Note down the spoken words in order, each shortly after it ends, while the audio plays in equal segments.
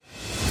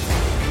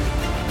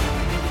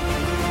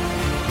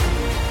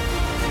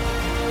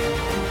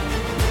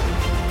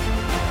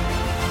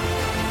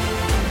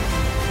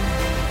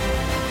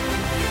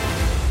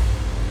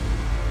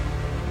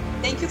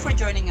for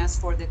joining us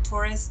for the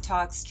Torres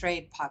Talks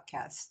Trade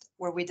podcast,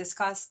 where we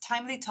discuss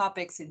timely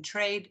topics in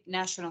trade,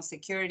 national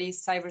security,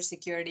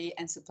 cybersecurity,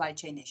 and supply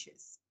chain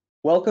issues.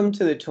 Welcome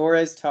to the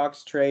Torres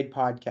Talks Trade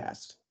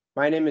podcast.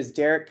 My name is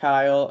Derrick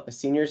Kyle, a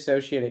senior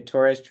associate at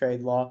Torres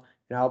Trade Law,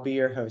 and I'll be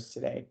your host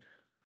today.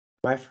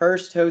 My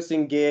first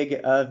hosting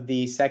gig of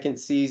the second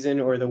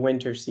season or the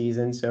winter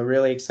season, so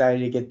really excited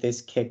to get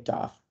this kicked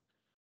off.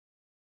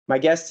 My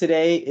guest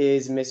today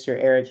is Mr.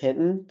 Eric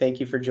Hinton. Thank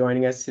you for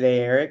joining us today,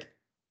 Eric.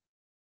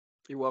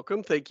 You're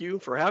welcome. Thank you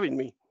for having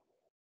me.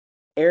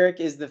 Eric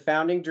is the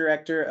founding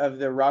director of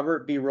the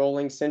Robert B.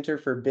 Rowling Center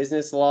for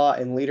Business Law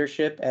and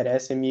Leadership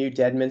at SMU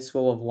Dedman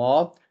School of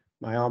Law,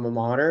 my alma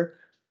mater.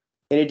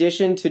 In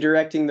addition to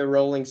directing the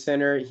Rowling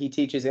Center, he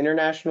teaches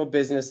international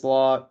business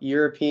law,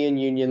 European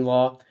Union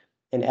law,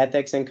 and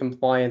ethics and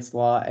compliance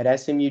law at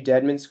SMU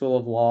Dedman School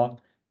of Law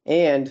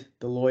and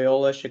the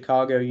Loyola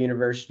Chicago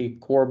University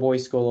Corboy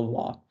School of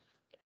Law.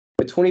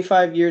 With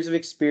 25 years of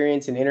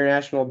experience in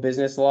international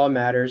business law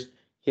matters,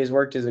 he has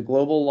worked as a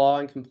global law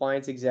and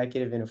compliance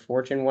executive in a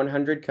Fortune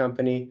 100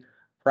 company,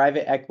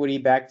 private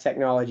equity-backed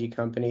technology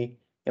company,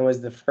 and was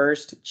the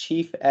first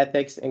chief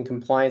ethics and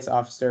compliance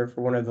officer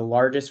for one of the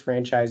largest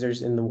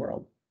franchisors in the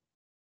world.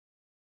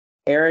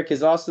 Eric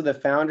is also the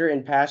founder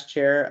and past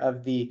chair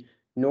of the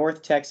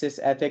North Texas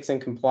Ethics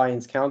and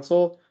Compliance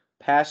Council,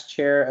 past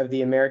chair of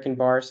the American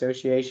Bar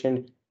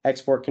Association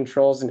Export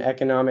Controls and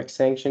Economic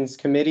Sanctions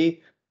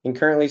Committee, and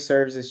currently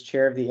serves as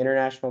chair of the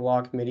International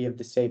Law Committee of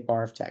the State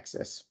Bar of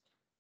Texas.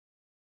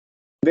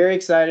 Very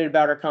excited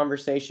about our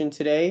conversation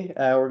today.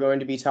 We're going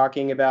to be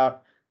talking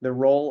about the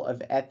role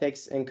of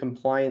ethics and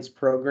compliance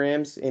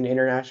programs in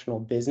international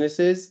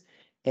businesses.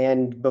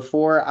 And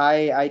before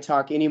I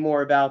talk any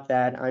more about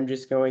that, I'm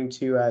just going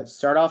to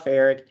start off,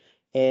 Eric,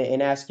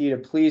 and ask you to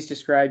please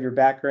describe your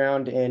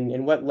background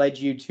and what led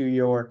you to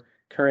your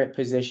current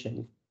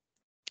position.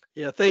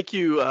 Yeah, thank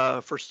you,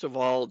 first of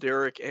all,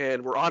 Derrick,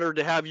 and we're honored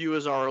to have you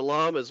as our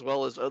alum as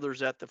well as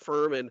others at the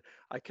firm, and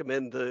I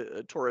commend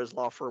the Torres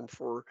Law Firm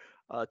for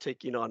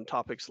taking on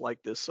topics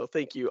like this, so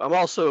thank you. I'm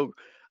also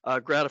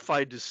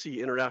gratified to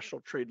see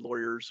international trade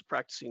lawyers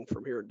practicing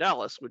from here in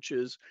Dallas, which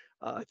is,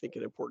 I think,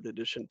 an important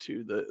addition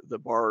to the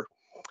bar.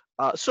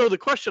 So the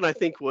question, I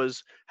think,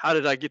 was, how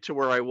did I get to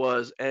where I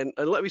was? And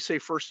let me say,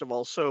 first of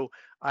all, so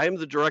I am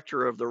the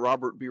director of the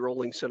Robert B.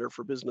 Rowling Center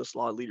for Business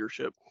Law and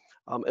Leadership,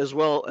 as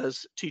well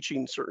as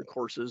teaching certain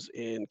courses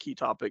in key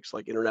topics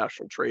like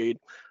international trade,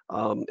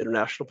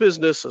 international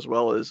business, as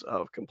well as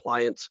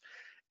compliance.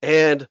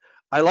 And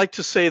I like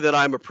to say that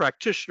I'm a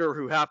practitioner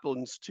who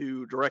happens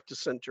to direct a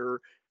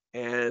center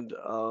and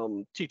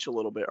teach a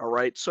little bit, all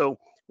right? So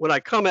when I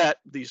come at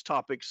these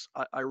topics,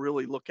 I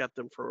really look at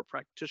them from a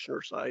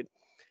practitioner side.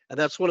 And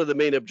that's one of the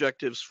main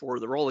objectives for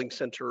the Rowling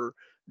Center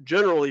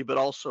generally, but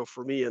also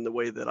for me in the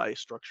way that I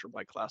structure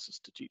my classes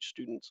to teach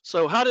students.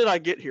 So how did I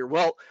get here?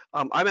 Well,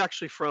 I'm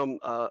actually from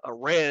a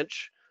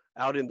ranch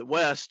out in the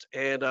West,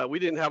 and we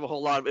didn't have a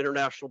whole lot of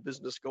international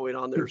business going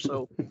on there.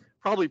 So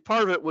probably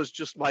part of it was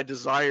just my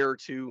desire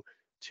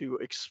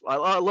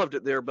I loved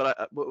it there,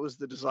 but what was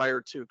the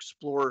desire to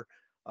explore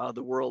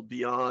the world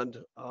beyond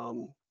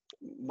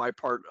my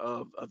part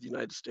of the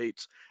United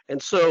States.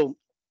 And so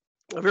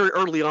very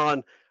early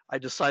on, I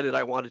decided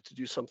I wanted to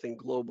do something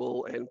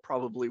global and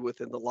probably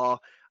within the law.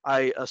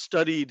 I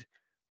studied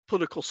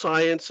political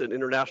science and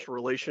international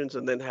relations,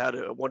 and then had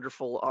a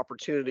wonderful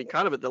opportunity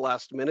kind of at the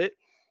last minute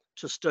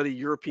to study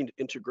European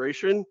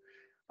integration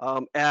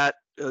at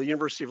the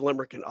University of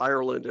Limerick in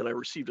Ireland, and I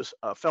received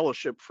a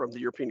fellowship from the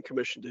European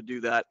Commission to do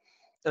that.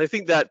 And I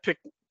think that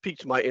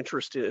piqued my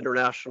interest in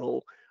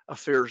international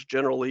affairs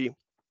generally.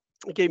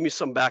 It gave me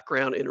some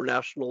background in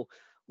international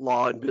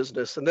law and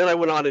business. And then I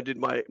went on and did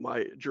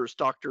my Juris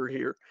Doctor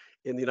here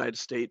in the United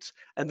States.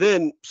 And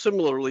then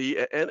similarly,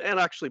 and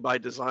actually by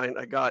design,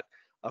 I got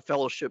a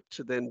fellowship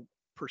to then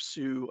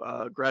pursue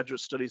graduate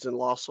studies in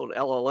law, so an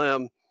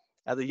LLM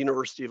at the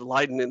University of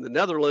Leiden in the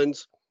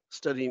Netherlands,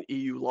 studying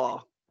EU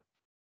law.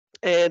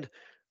 And,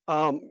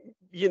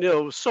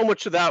 so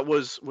much of that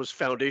was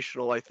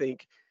foundational, I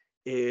think,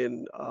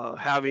 in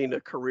having a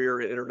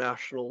career in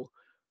international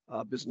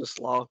business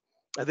law.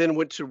 I then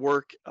went to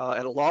work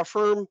at a law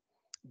firm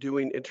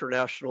doing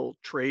international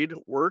trade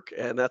work,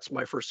 and that's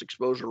my first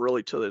exposure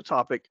really to the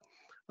topic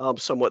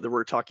somewhat that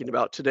we're talking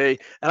about today.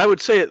 And I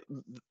would say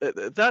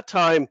at that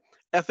time,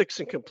 ethics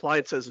and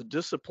compliance as a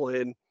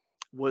discipline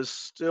was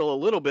still a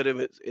little bit in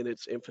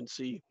its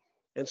infancy,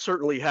 and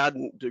certainly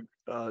hadn't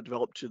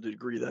developed to the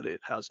degree that it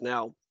has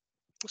now.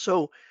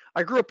 So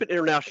I grew up in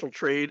international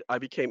trade. I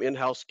became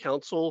in-house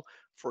counsel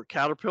for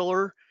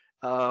Caterpillar,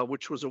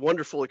 which was a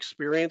wonderful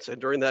experience. And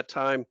during that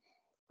time,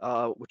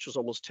 which was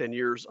almost 10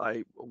 years,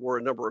 I wore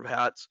a number of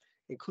hats,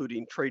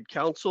 including trade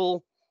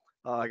counsel.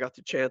 I got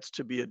the chance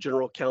to be a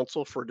general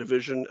counsel for a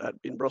division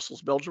in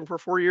Brussels, Belgium for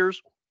 4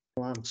 years.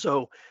 Wow.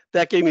 So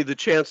that gave me the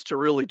chance to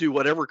really do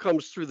whatever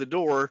comes through the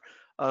door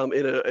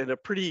in a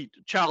pretty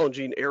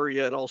challenging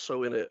area, and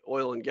also in an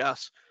oil and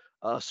gas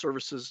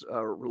services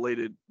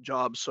related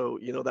job. So,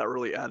 that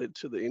really added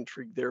to the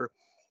intrigue there.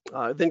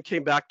 Then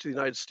came back to the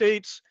United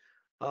States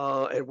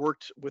and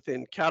worked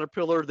within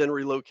Caterpillar, then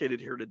relocated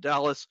here to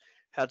Dallas,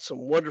 had some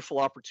wonderful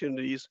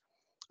opportunities.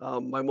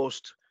 My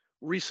most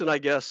recent, I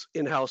guess,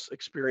 in-house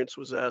experience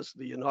was as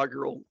the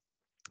inaugural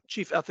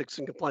Chief Ethics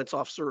and Compliance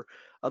Officer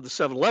of the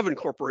 7-Eleven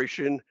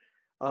Corporation.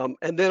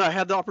 And then I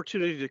had the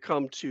opportunity to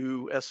come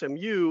to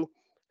SMU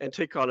and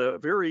take on a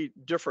very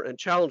different and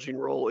challenging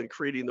role in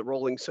creating the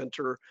Rowling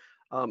Center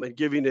and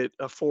giving it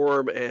a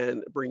form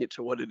and bring it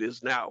to what it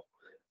is now,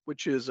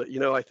 which is,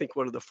 I think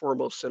one of the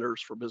foremost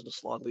centers for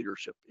business law and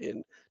leadership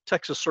in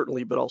Texas,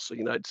 certainly, but also the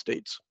United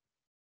States.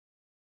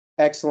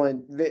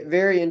 Excellent.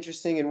 Very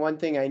interesting. And one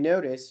thing I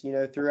noticed,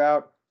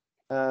 throughout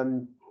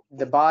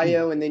the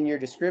bio and then your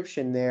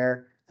description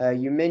there,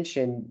 you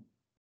mentioned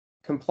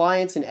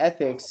compliance and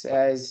ethics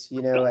as,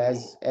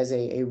 as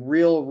a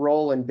real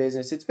role in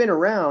business. It's been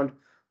around,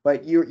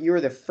 but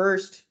you're the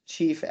first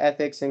chief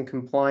ethics and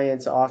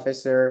compliance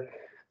officer.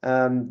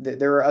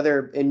 There are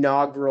other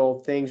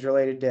inaugural things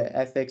related to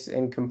ethics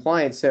and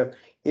compliance. So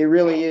it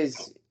really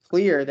is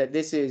clear that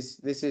this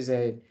is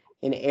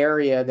an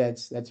area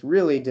that's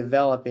really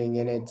developing,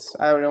 and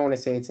I don't want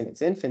to say it's in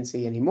its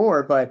infancy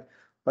anymore, but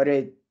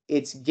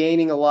it's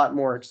gaining a lot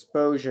more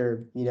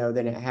exposure,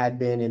 than it had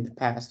been in the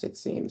past, it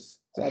seems.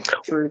 Is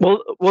that true?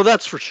 Well,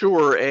 that's for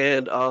sure.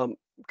 And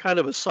kind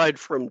of aside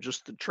from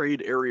just the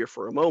trade area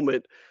for a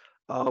moment,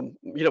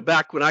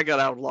 back when I got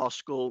out of law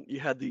school, you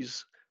had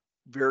these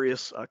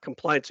various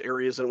compliance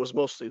areas, and it was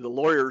mostly the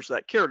lawyers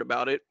that cared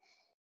about it.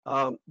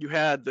 You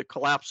had the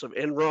collapse of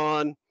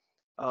Enron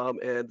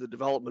and the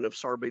development of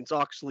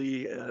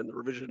Sarbanes-Oxley and the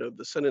revision of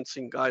the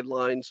sentencing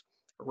guidelines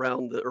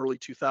around the early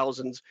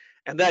 2000s.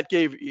 And that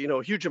gave,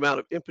 a huge amount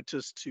of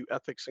impetus to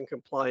ethics and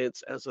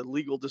compliance as a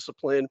legal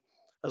discipline,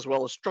 as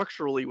well as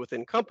structurally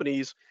within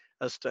companies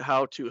as to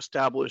how to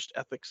establish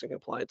ethics and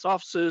compliance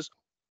offices,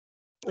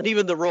 and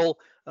even the role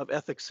of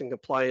ethics and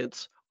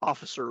compliance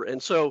officer.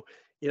 And so,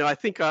 I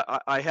think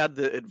I had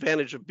the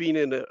advantage of being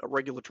in a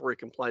regulatory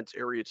compliance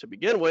area to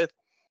begin with,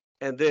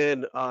 and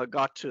then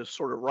got to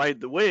sort of ride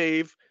the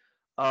wave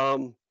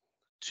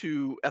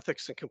to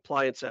ethics and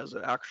compliance as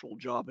an actual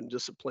job and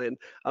discipline.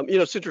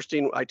 It's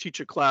interesting. I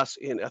teach a class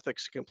in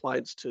ethics and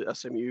compliance to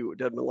SMU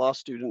Dedman law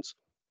students,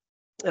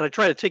 and I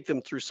try to take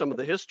them through some of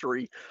the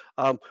history,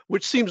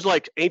 which seems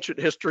like ancient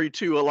history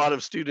to a lot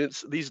of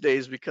students these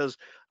days, because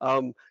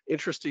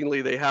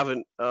interestingly, they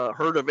haven't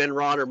heard of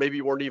Enron, or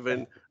maybe weren't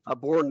even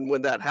born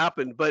when that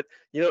happened. But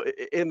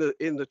in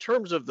the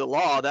terms of the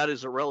law, that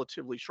is a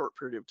relatively short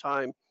period of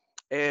time.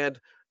 And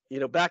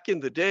back in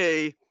the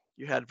day,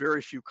 you had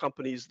very few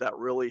companies that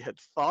really had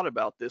thought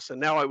about this. And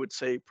now I would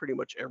say pretty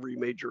much every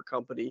major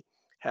company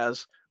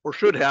has or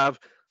should have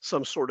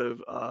some sort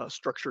of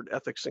structured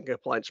ethics and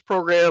compliance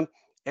program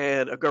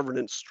and a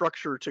governance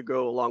structure to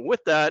go along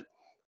with that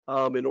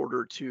in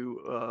order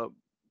to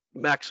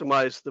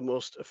maximize the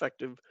most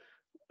effective,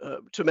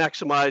 to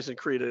maximize and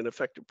create an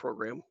effective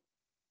program.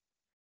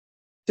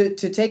 To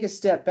take a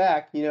step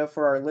back,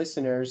 for our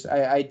listeners,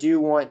 I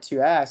do want to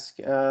ask,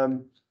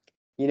 and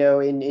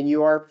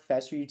you are a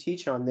professor, you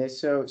teach on this.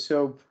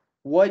 So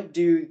what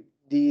do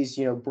these,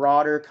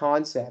 broader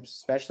concepts,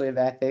 especially of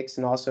ethics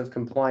and also of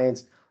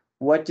compliance,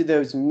 what do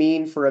those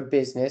mean for a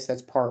business?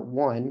 That's part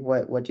one.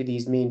 What do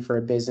these mean for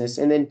a business?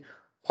 And then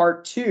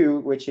part two,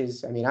 which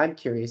is, I'm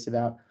curious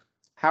about,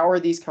 how are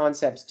these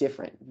concepts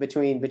different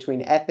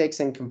between ethics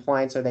and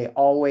compliance? Are they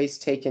always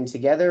taken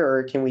together,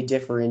 or can we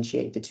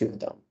differentiate the two of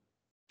them?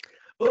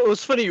 Well,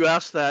 it's funny you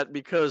asked that,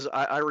 because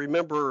I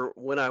remember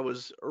when I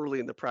was early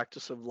in the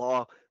practice of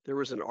law, there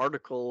was an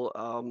article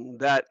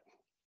that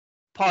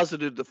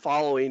posited the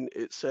following.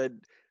 It said,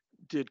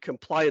 "Did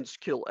compliance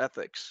kill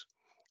ethics?"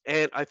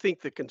 And I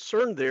think the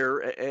concern there,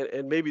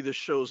 and maybe this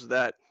shows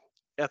that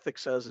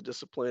ethics as a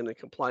discipline and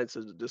compliance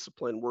as a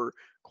discipline were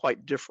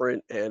quite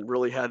different and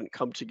really hadn't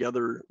come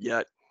together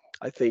yet,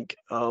 I think.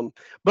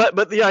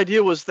 But the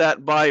idea was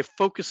that by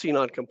focusing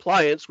on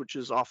compliance, which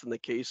is often the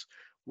case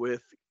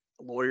with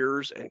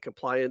lawyers and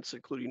compliance,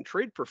 including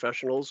trade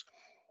professionals,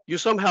 you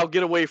somehow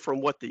get away from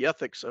what the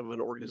ethics of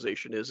an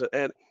organization is.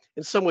 And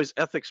in some ways,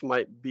 ethics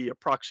might be a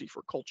proxy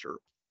for culture.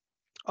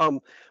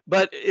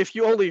 But if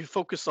you only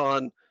focus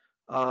on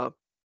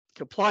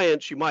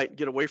compliance, you might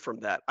get away from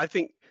that. I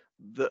think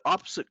the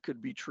opposite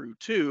could be true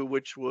too,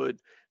 which would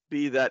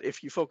be that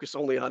if you focus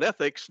only on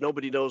ethics,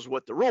 nobody knows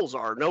what the rules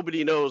are.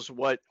 Nobody knows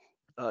what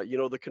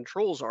the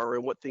controls are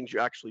and what things you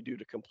actually do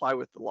to comply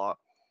with the law.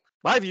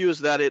 My view is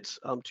that it's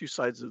two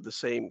sides of the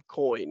same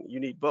coin. You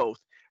need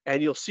both.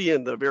 And you'll see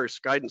in the various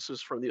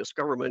guidances from the U.S.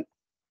 government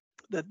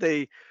that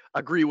they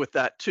agree with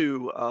that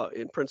too,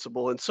 in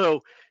principle. And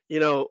so,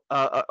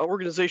 an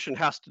organization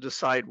has to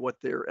decide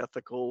what their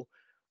ethical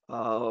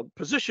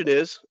position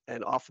is,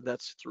 and often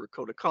that's through a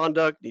code of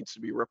conduct, needs to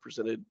be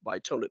represented by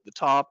tone at the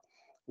top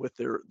with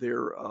their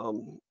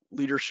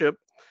leadership.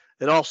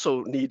 It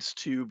also needs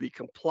to be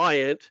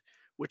compliant,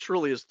 which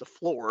really is the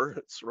floor.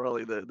 It's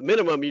really the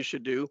minimum you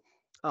should do,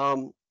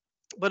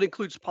 but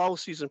includes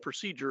policies and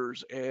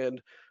procedures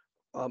and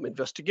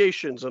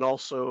investigations, and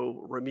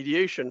also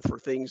remediation for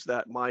things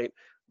that might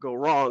go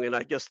wrong. And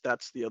I guess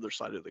that's the other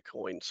side of the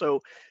coin.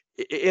 So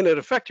in an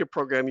effective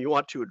program, you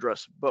want to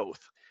address both.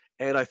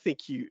 And I think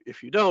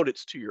if you don't,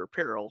 it's to your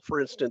peril. For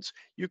instance,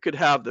 you could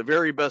have the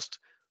very best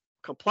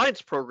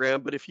compliance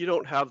program, but if you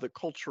don't have the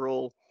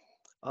cultural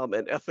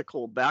and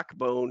ethical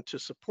backbone to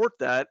support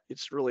that,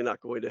 it's really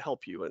not going to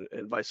help you,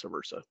 and vice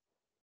versa.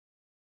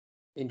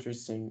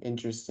 Interesting.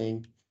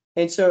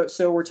 And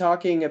so we're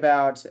talking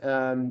about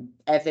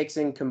ethics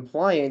and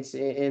compliance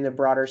in a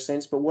broader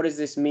sense, but what does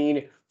this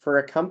mean for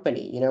a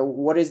company?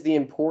 What is the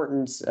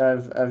importance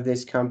of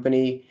this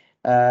company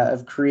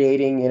of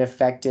creating an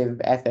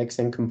effective ethics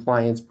and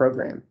compliance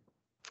program?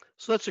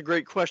 So that's a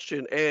great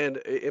question. And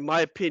in my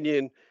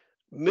opinion,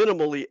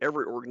 minimally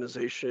every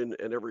organization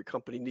and every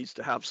company needs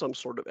to have some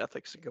sort of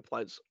ethics and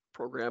compliance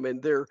program. And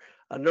there are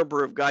a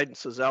number of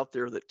guidances out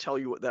there that tell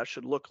you what that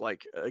should look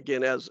like,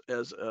 again, as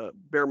a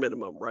bare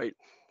minimum, right?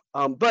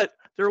 But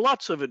there are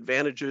lots of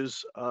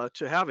advantages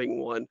to having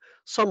one.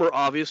 Some are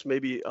obvious,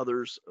 maybe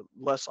others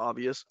less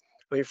obvious.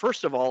 I mean,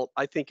 first of all,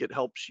 I think it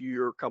helps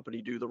your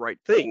company do the right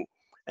thing.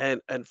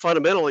 And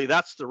fundamentally,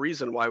 that's the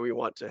reason why we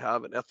want to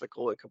have an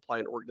ethical and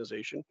compliant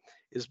organization,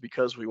 is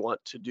because we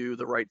want to do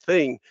the right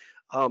thing.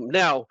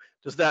 Now,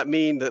 does that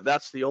mean that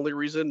that's the only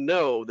reason?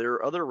 No, there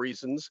are other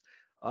reasons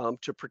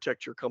to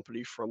protect your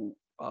company from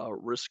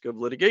risk of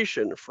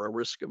litigation, from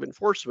risk of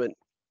enforcement,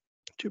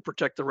 to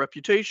protect the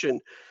reputation,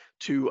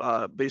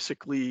 to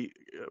basically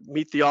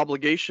meet the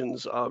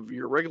obligations of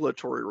your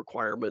regulatory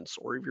requirements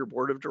or of your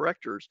board of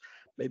directors,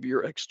 maybe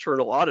your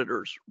external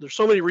auditors. There's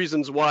so many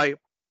reasons why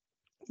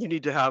you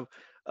need to have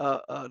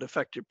an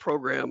effective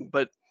program,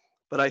 but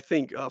I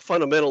think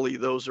fundamentally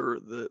those are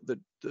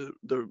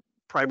the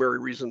primary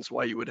reasons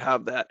why you would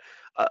have that.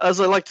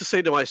 As I like to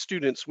say to my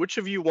students, which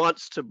of you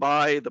wants to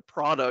buy the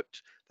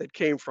product that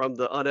came from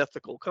the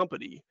unethical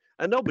company?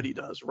 And nobody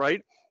does,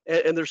 right?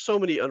 And there's so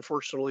many,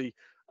 unfortunately,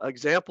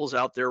 examples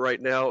out there right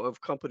now of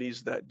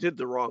companies that did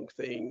the wrong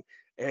thing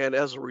and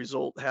as a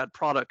result had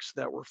products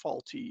that were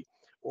faulty,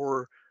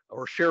 or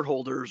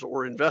shareholders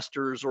or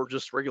investors or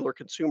just regular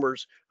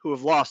consumers who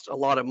have lost a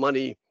lot of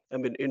money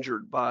and been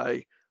injured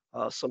by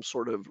some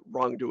sort of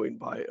wrongdoing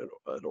by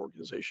an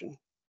organization.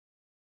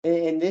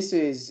 And this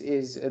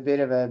is a bit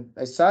of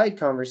a side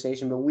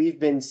conversation, but we've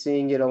been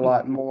seeing it a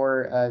lot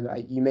more.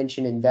 You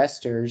mentioned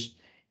investors,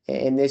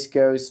 and this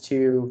goes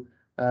to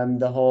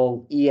the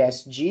whole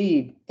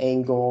ESG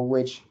angle,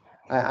 which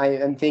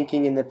I'm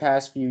thinking in the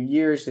past few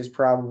years has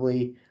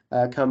probably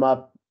come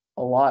up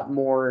a lot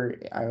more,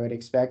 I would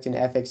expect, in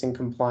ethics and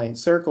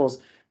compliance circles,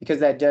 because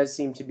that does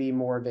seem to be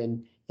more of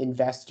an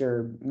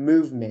investor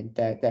movement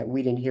that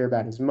we didn't hear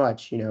about as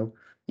much,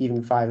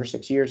 even 5 or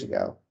 6 years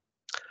ago.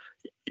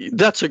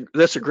 That's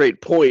a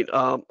great point.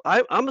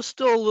 I'm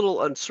still a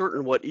little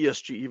uncertain what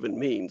ESG even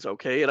means.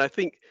 Okay, and I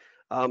think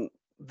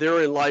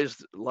therein lies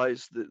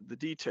the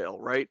detail,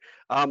 right?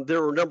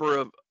 There were a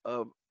number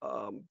of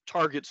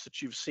targets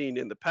that you've seen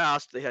in the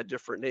past. They had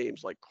different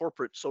names, like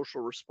corporate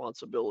social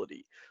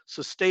responsibility,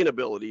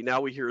 sustainability.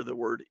 Now we hear the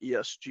word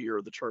ESG,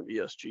 or the term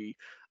ESG,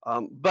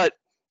 but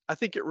I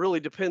think it really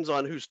depends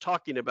on who's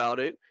talking about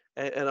it,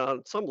 and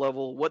on some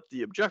level what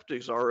the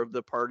objectives are of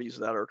the parties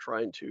that are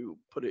trying to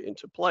put it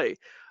into play.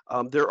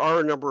 There are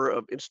a number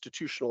of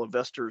institutional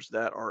investors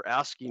that are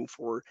asking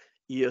for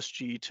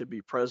ESG to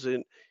be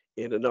present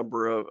in a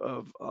number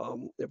of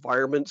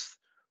environments.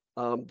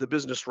 The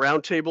Business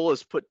Roundtable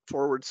has put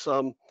forward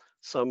some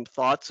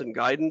thoughts and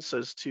guidance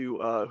as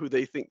to who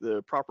they think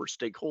the proper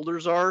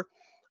stakeholders are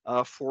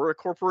for a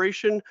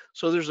corporation.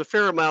 So there's a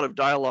fair amount of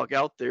dialogue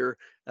out there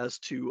as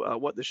to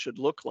what this should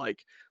look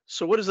like.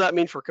 So what does that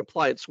mean for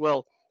compliance?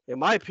 Well, in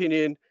my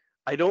opinion,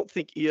 I don't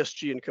think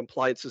ESG and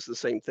compliance is the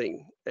same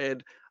thing.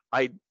 And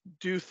I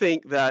do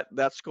think that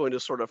that's going to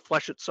sort of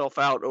flesh itself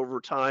out over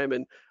time.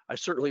 And I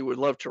certainly would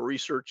love to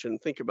research and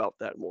think about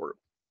that more.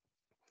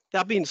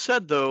 That being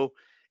said, though,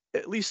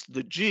 at least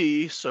the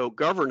G, so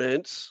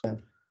governance,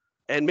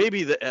 and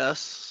maybe the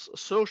S,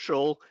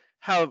 social,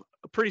 have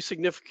a pretty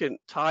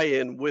significant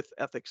tie-in with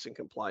ethics and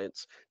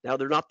compliance. Now,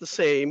 they're not the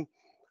same,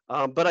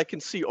 but I can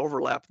see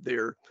overlap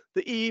there.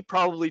 The E,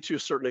 probably to a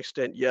certain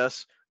extent,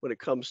 yes, when it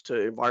comes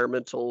to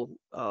environmental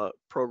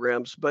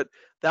programs, but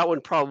that one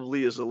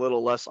probably is a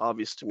little less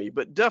obvious to me.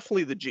 But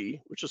definitely the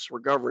G, which is for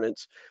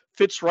governance,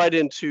 fits right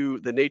into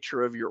the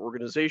nature of your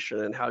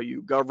organization and how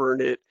you govern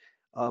it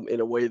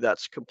in a way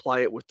that's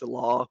compliant with the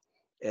law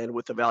and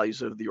with the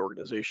values of the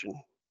organization.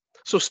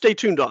 So stay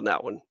tuned on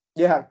that one.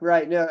 Yeah,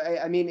 right. No,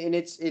 I mean, and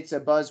it's a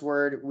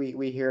buzzword.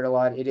 We hear it a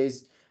lot. It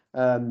is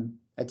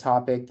a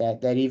topic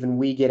that even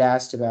we get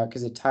asked about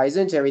because it ties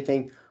into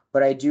everything.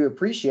 But I do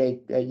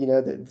appreciate,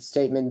 the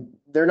statement.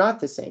 They're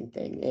not the same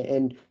thing,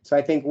 and so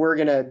I think we're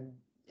gonna,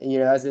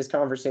 as this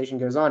conversation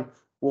goes on,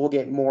 we'll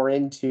get more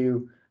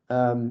into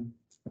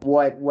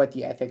what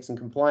the ethics and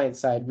compliance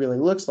side really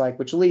looks like,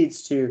 which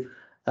leads to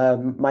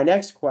my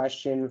next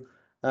question,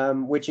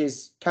 which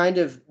is kind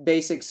of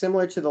basic,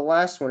 similar to the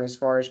last one as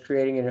far as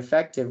creating an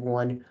effective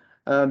one.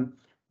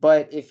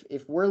 But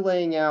if we're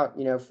laying out,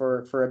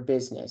 for a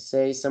business,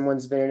 say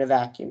someone's been in a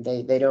vacuum,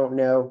 they don't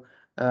know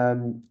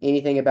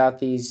anything about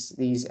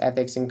these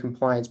ethics and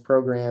compliance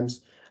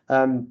programs.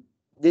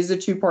 This is a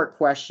two-part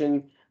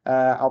question.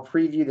 I'll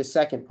preview the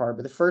second part,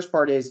 but the first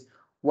part is,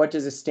 what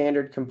does a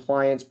standard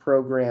compliance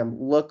program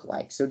look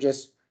like? So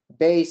just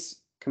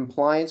base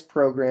compliance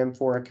program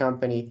for a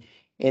company.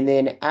 And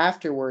then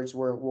afterwards,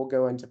 we'll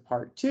go into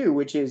part two,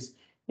 which is,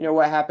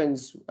 what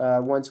happens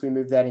once we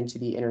move that into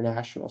the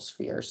international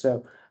sphere.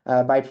 So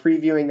by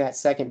previewing that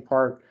second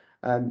part,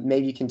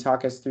 maybe you can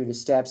talk us through the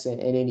steps and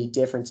any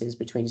differences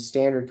between a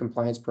standard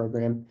compliance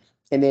program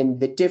and then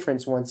the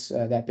difference once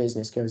that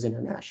business goes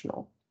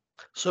international.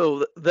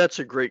 So that's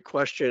a great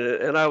question.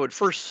 And I would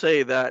first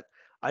say that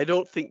I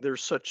don't think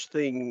there's such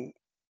thing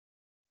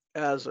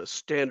as a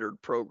standard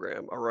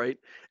program, all right?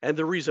 And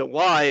the reason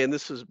why, and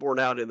this is borne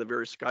out in the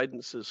various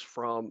guidances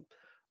from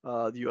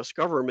the US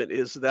government,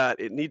 is that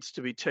it needs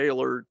to be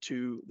tailored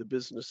to the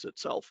business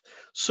itself.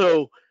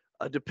 So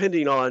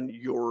depending on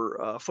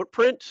your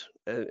footprint,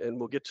 and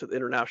we'll get to the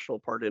international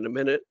part in a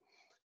minute,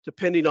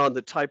 depending on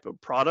the type of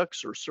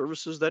products or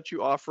services that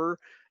you offer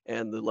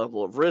and the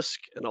level of risk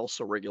and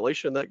also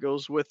regulation that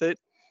goes with it,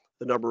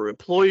 the number of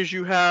employees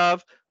you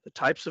have, the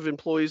types of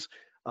employees,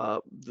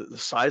 the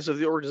size of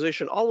the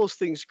organization, all those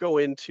things go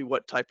into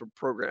what type of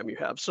program you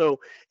have. So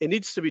it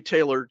needs to be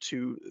tailored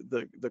to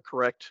the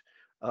correct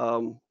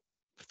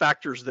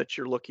factors that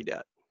you're looking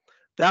at.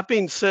 That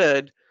being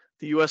said,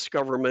 the US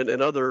government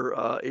and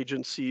other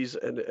agencies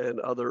and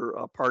other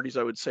parties,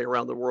 I would say,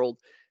 around the world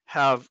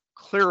have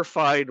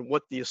clarified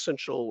what the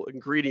essential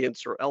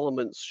ingredients or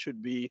elements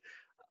should be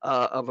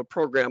of a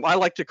program. I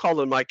like to call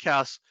them in my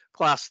class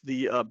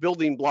the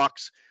building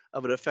blocks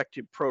of an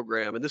effective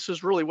program. And this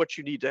is really what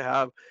you need to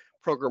have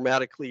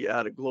programmatically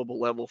at a global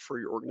level for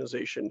your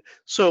organization.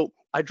 So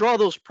I draw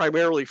those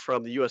primarily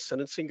from the US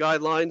Sentencing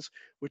Guidelines,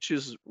 which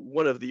is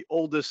one of the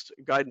oldest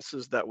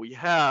guidances that we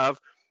have.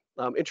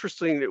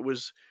 Interesting, it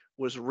was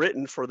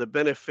written for the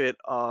benefit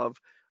of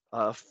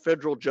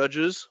federal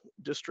judges,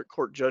 district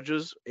court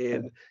judges,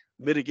 in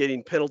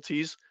mitigating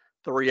penalties.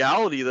 The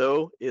reality,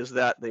 though, is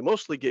that they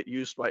mostly get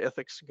used by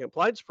ethics and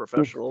compliance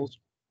professionals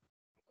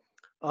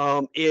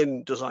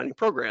in designing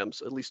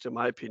programs, at least in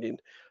my opinion.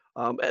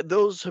 And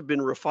those have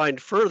been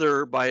refined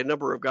further by a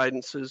number of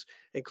guidances,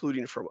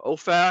 including from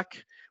OFAC,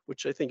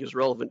 which I think is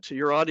relevant to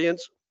your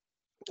audience,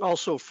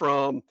 also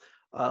from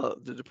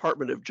the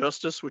Department of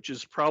Justice, which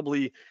is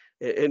probably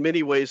in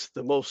many ways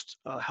the most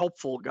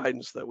helpful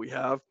guidance that we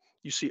have.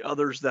 You see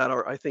others that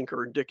I think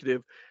are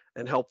indicative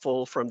and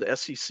helpful from the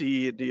SEC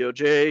and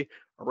DOJ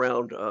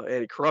around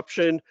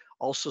anti-corruption,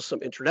 also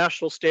some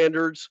international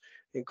standards,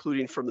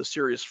 including from the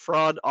Serious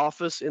Fraud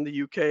Office in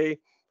the UK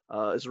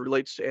as it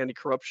relates to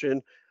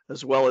anti-corruption,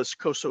 as well as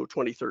COSO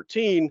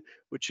 2013,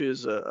 which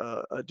is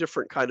a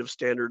different kind of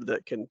standard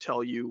that can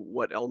tell you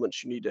what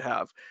elements you need to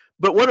have.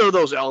 But what are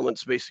those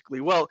elements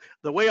basically? Well,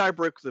 the way I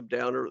break them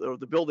down, or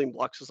the building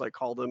blocks as I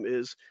call them,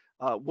 is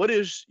what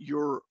is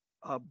your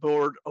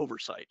board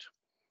oversight?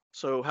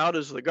 So how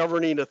does the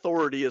governing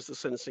authority, as the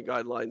sentencing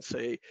guidelines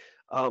say,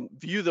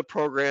 view the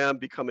program,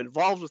 become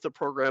involved with the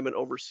program, and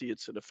oversee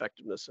its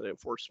effectiveness and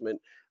enforcement,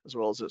 as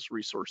well as its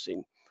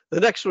resourcing? The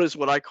next one is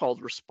what I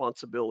called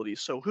responsibility.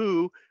 So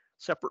who,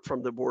 separate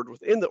from the board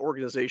within the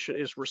organization,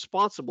 is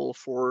responsible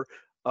for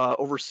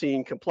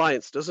overseeing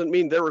compliance? Doesn't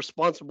mean they're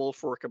responsible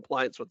for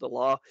compliance with the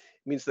law.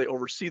 It means they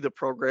oversee the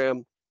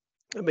program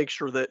and make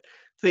sure that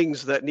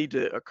things that need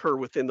to occur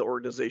within the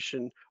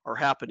organization are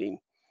happening.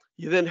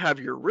 You then have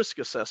your risk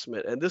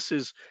assessment, and this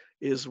is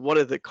one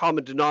of the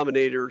common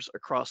denominators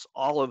across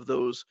all of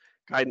those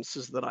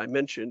guidances that I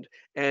mentioned.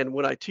 And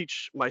when I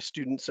teach my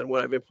students and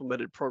when I've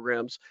implemented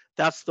programs,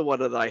 that's the one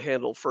that I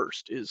handle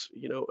first, is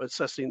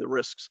assessing the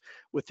risks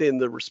within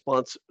the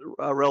response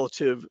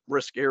relative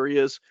risk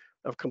areas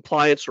of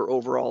compliance or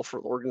overall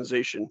for the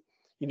organization.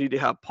 You need to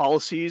have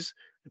policies,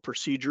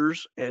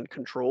 procedures, and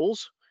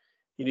controls.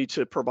 You need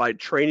to provide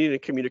training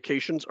and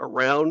communications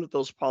around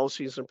those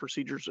policies and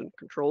procedures and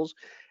controls,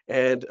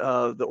 and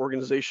the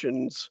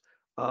organization's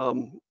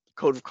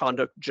code of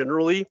conduct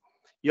generally.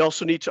 You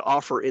also need to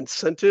offer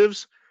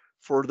incentives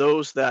for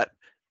those that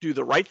do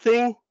the right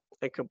thing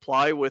and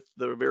comply with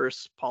the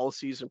various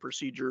policies and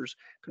procedures,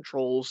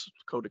 controls,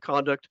 code of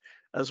conduct,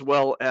 as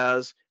well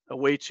as a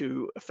way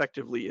to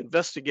effectively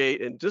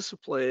investigate and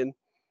discipline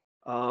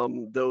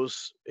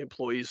those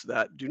employees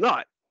that do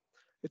not.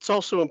 It's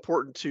also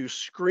important to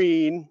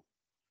screen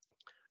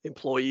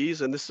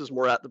employees, and this is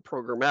more at the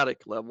programmatic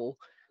level,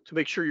 to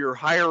make sure you're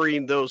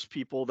hiring those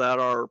people that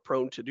are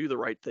prone to do the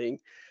right thing.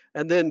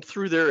 And then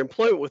through their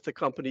employment with the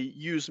company,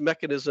 use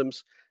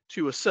mechanisms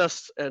to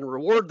assess and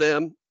reward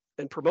them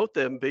and promote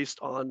them based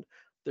on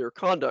their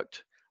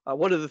conduct.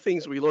 One of the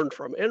things we learned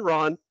from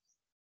Enron,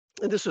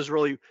 and this is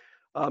really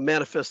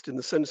manifest in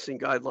the sentencing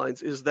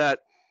guidelines, is that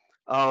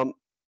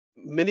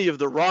many of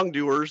the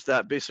wrongdoers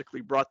that basically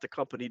brought the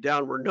company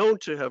down were known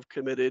to have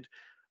committed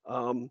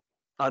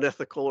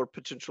unethical or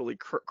potentially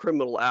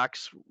criminal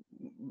acts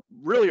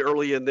really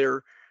early in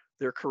their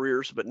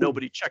careers, but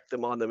nobody checked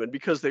them on them. And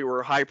because they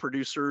were high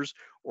producers,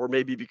 or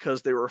maybe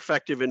because they were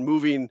effective in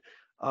moving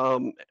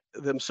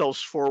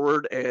themselves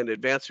forward and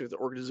advancing the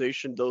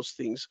organization, those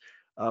things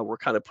were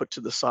kind of put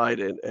to the side,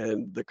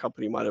 and the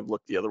company might have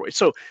looked the other way.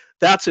 So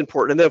that's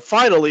important. And then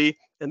finally,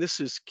 and this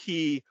is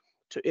key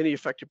to any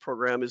effective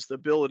program, is the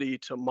ability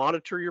to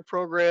monitor your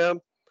program,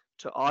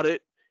 to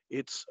audit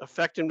its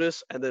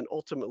effectiveness, and then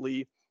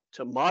ultimately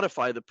to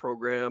modify the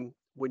program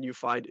when you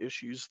find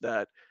issues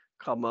that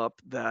come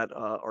up that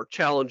are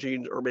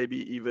challenging, or maybe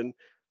even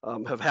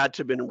have had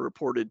to been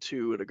reported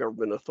to at a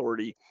government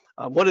authority.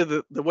 One of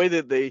the way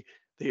that they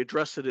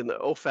address it in the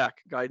OFAC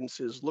guidance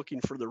is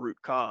looking for the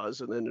root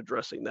cause and then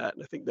addressing that.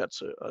 And I think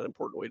that's an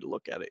important way to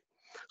look at it.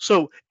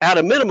 So at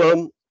a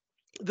minimum,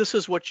 this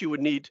is what you would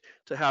need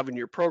to have in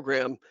your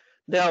program.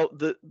 Now,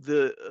 the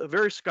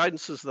various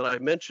guidances that I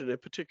mentioned, in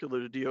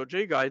particular the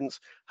DOJ guidance,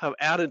 have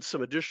added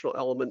some additional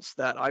elements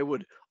that I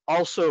would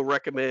also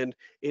recommend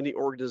any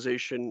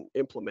organization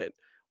implement.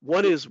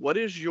 One is, what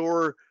is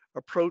your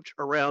approach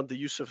around the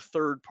use of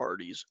third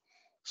parties?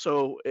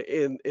 So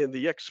in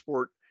the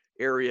export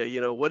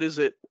area, what is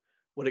it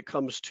when it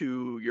comes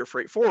to your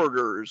freight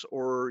forwarders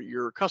or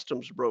your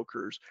customs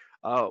brokers?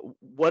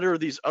 What are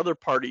these other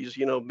parties,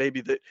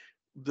 maybe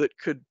that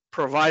could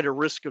provide a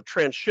risk of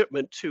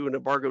transshipment to an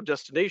embargo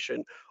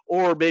destination,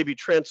 or maybe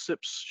transship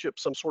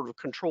some sort of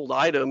controlled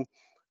item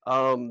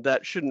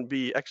that shouldn't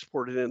be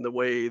exported in the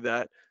way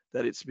that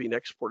it's being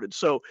exported.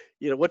 So,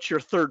 what's your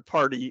third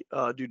party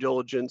due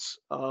diligence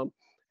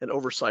and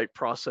oversight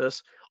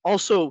process?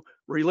 Also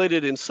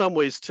related in some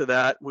ways to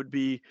that would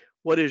be,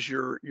 what is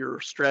your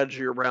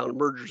strategy around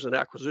mergers and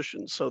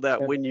acquisitions, so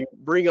that when you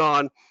bring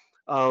on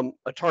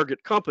a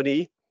target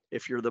company,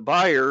 if you're the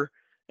buyer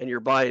and you're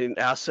buying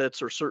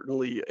assets or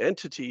certainly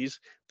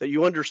entities, that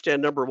you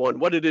understand, number one,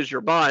 what it is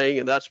you're buying,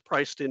 and that's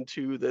priced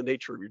into the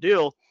nature of your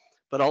deal,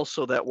 but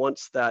also that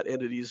once that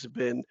entity's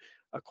been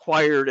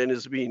acquired and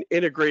is being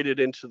integrated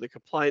into the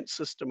compliance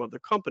system of the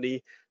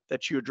company,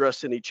 that you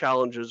address any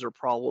challenges or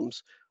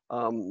problems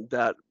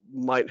that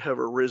might have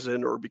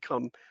arisen or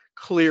become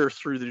clear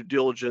through the due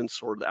diligence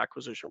or the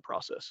acquisition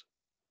process.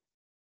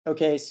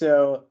 Okay,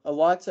 so a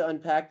lot to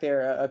unpack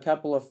there. A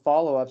couple of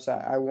follow-ups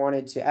I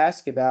wanted to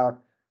ask about.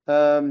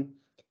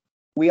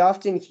 We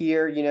often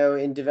hear,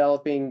 in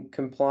developing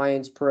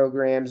compliance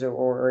programs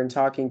or in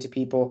talking to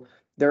people,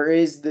 there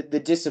is the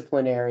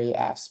disciplinary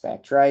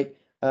aspect, right?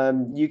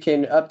 You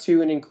can up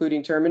to and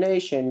including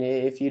termination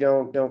if you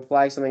don't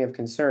flag something of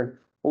concern.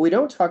 What we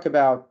don't talk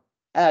about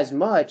as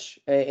much,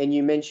 and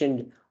you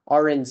mentioned,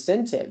 are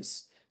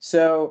incentives.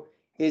 So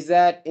is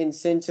that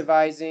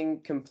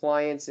incentivizing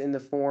compliance in the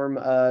form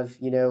of,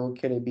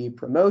 could it be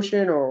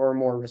promotion or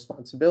more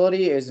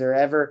responsibility? Is there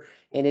ever,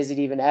 and is it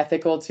even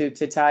ethical to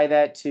tie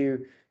that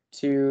to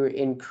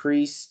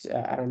increased,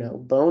 I don't know,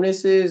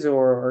 bonuses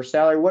or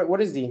salary? What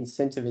does the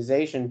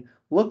incentivization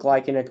look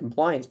like in a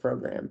compliance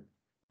program?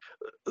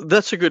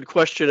 That's a good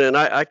question, and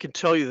I can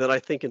tell you that I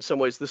think in some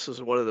ways this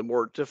is one of the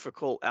more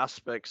difficult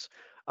aspects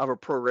of a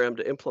program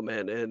to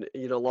implement. And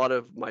a lot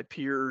of my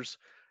peers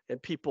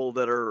and people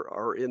that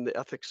are in the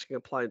ethics and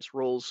compliance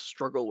roles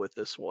struggle with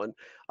this one.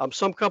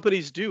 Some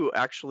companies do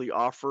actually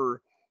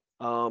offer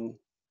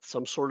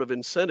some sort of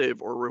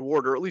incentive or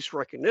reward, or at least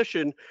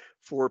recognition,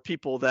 for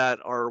people that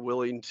are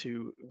willing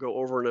to go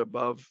over and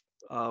above,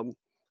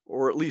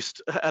 or at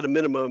least at a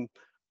minimum,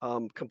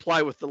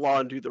 comply with the law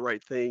and do the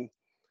right thing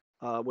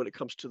when it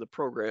comes to the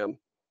program.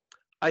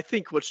 I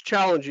think what's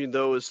challenging,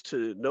 though, is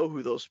to know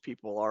who those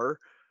people are.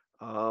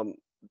 Um,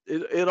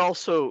 it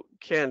also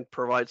can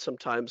provide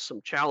sometimes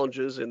some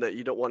challenges in that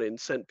you don't want to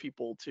incent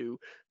people to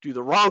do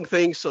the wrong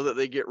thing so that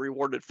they get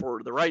rewarded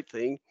for the right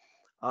thing.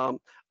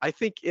 I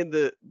think in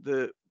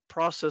the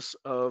process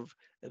of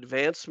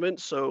advancement,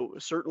 so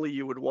certainly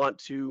you would want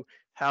to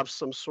have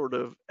some sort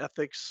of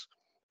ethics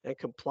and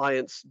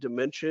compliance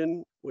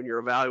dimension when you're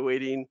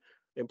evaluating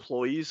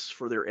employees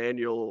for their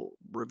annual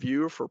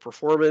review for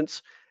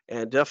performance,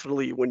 and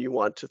definitely when you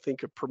want to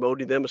think of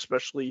promoting them,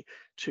 especially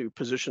to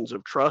positions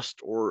of trust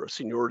or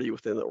seniority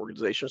within the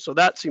organization. So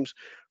that seems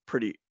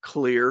pretty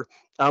clear.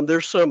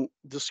 There's some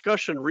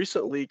discussion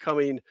recently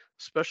coming,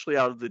 especially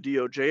out of the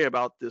DOJ,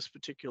 about this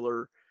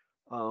particular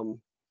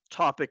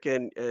topic,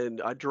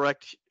 and I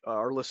direct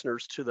our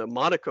listeners to the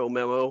Monaco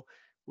memo,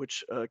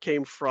 which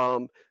came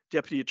from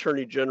Deputy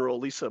Attorney General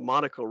Lisa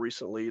Monaco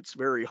recently. It's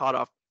very hot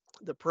off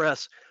the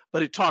press,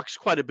 but it talks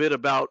quite a bit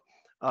about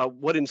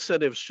what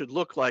incentives should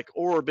look like,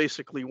 or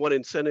basically what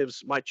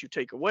incentives might you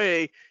take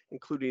away,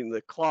 including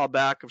the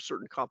clawback of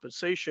certain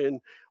compensation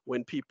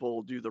when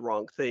people do the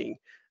wrong thing.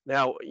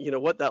 Now,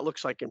 what that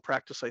looks like in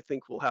practice, I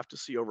think we'll have to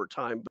see over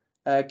time.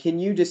 Can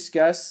you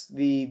discuss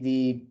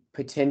the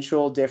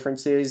potential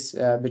differences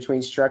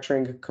between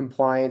structuring a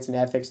compliance and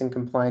ethics and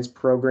compliance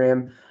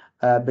program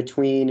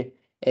between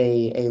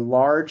a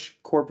large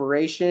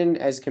corporation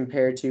as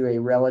compared to a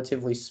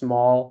relatively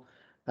small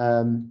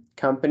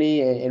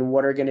company, and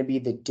what are going to be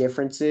the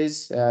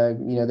differences?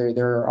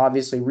 There are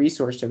obviously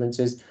resource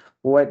differences.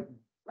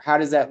 how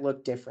does that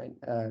look different,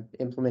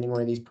 implementing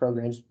one of these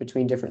programs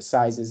between different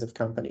sizes of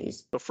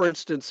companies? So for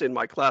instance, in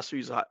my class, we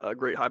use a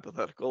great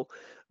hypothetical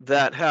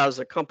that has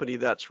a company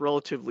that's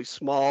relatively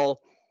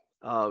small.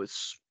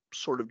 It's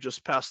sort of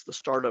just past the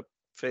startup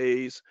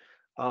phase,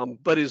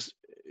 but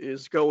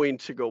is going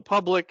to go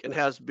public and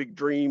has big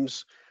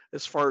dreams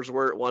as far as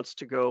where it wants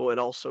to go, and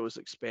also is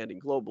expanding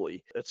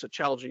globally. It's a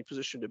challenging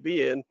position to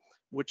be in,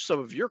 which some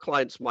of your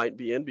clients might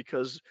be in,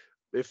 because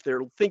if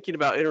they're thinking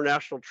about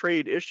international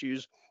trade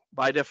issues,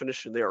 by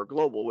definition, they are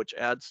global, which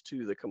adds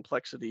to the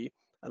complexity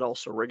and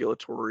also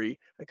regulatory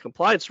and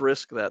compliance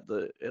risk that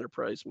the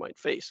enterprise might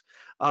face.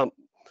 Um,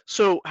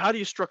 so how do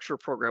you structure a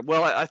program?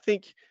 Well, I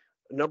think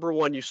number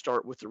one, you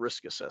start with the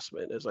risk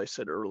assessment, as I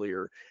said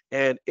earlier,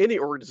 and any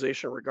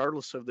organization,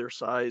 regardless of their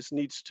size,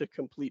 needs to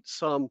complete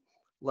some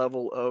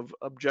level of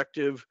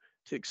objective,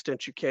 to the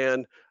extent you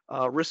can,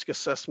 risk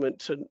assessment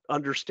to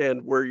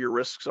understand where your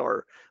risks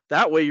are.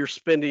 That way you're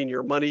spending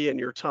your money and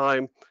your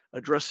time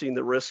addressing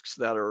the risks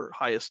that are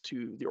highest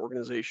to the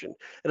organization.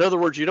 In other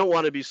words, you don't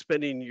want to be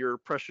spending your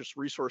precious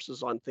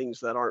resources on things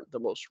that aren't the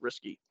most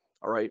risky.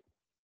 All right.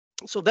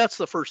 So that's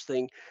the first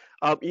thing.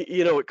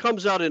 It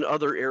comes out in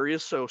other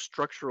areas. So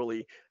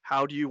structurally,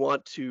 how do you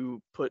want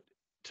to put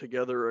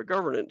together a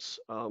governance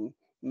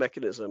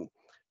mechanism?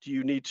 Do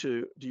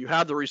you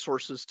have the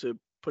resources to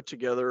put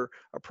together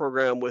a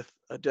program with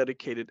a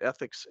dedicated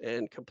ethics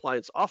and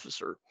compliance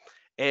officer?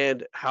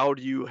 And how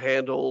do you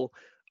handle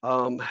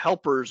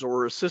helpers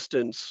or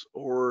assistants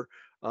or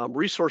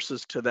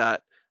resources to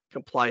that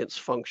compliance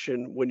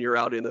function when you're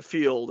out in the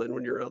field and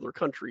when you're in other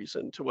countries?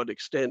 And to what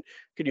extent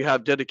can you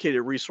have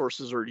dedicated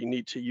resources, or do you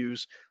need to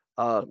use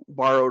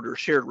borrowed or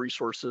shared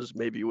resources,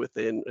 maybe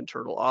within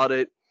internal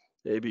audit,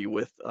 maybe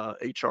with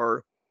HR,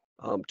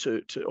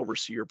 to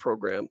oversee your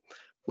program?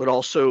 Would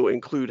also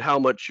include how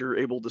much you're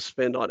able to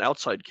spend on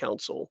outside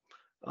counsel.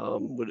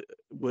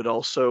 Would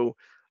also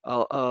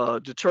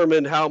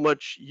determine how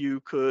much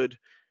you could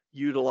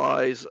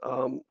utilize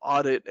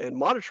audit and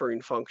monitoring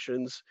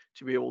functions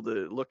to be able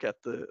to look at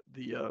the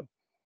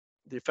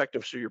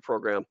effectiveness of your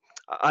program.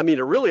 I mean,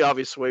 a really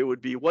obvious way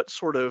would be, what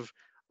sort of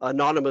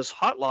anonymous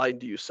hotline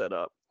do you set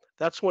up?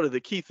 That's one of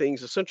the key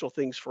things, essential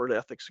things for an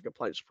ethics and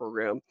compliance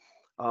program.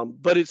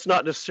 But it's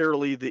not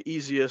necessarily the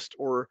easiest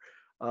or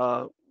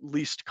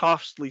least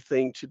costly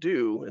thing to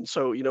do. And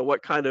so,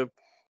 what kind of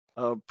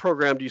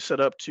program do you set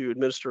up to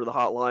administer the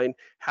hotline?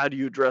 How do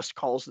you address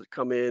calls that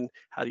come in?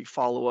 How do you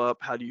follow up?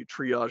 How do you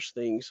triage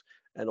things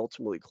and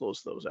ultimately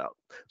close those out?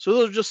 So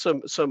those are just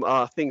some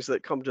things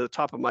that come to the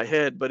top of my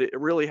head, but it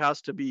really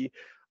has to be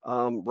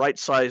right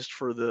sized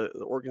for the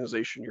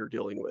organization you're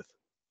dealing with.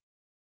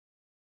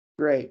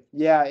 Great.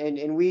 Yeah,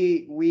 and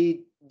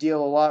we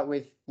deal a lot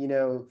with,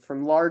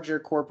 from larger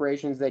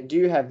corporations that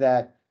do have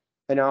that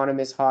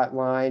anonymous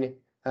hotline.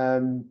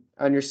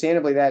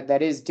 Understandably,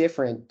 that is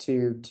different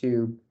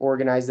to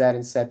organize that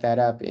and set that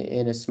up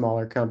in a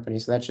smaller company.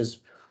 So that's just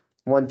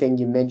one thing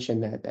you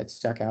mentioned that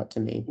stuck out to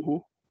me.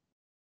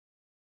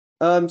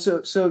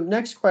 So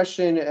next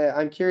question,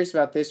 I'm curious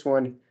about this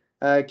one.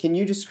 Can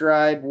you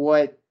describe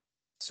what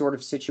sort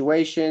of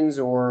situations,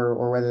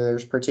 or whether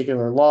there's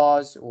particular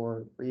laws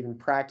or even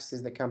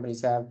practices that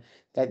companies have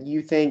that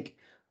you think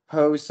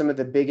pose some of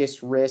the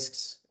biggest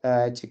risks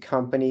to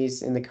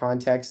companies in the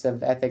context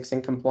of ethics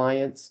and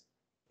compliance?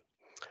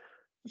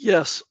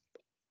 Yes,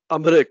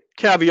 I'm going to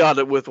caveat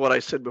it with what I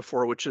said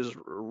before, which is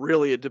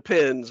really it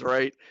depends,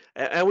 right?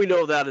 And we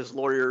know that as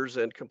lawyers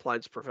and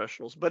compliance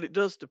professionals, but it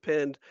does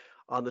depend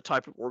on the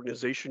type of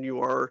organization you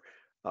are,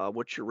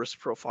 what your risk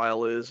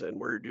profile is, and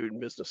where you're doing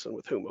business and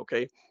with whom,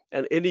 okay?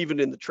 And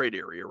even in the trade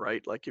area,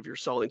 right? Like if you're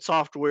selling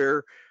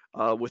software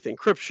with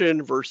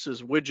encryption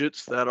versus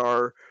widgets that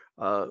are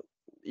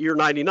year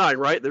 99,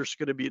 right? There's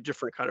going to be a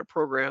different kind of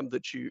program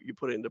that you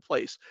put into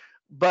place.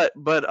 But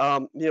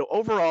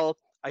overall,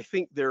 I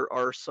think there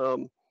are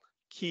some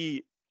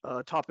key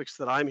topics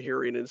that I'm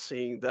hearing and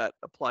seeing that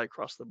apply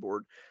across the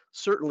board.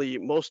 Certainly,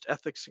 most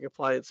ethics and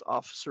compliance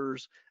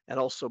officers and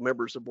also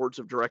members of boards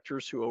of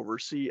directors who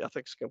oversee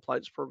ethics and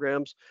compliance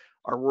programs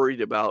are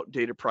worried about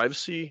data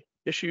privacy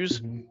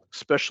issues, Mm-hmm.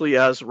 especially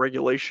as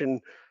regulation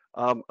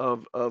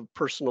of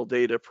personal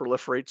data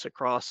proliferates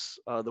across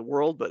the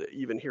world, but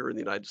even here in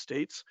the United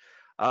States.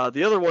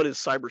 The other one is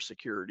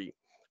cybersecurity,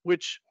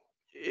 which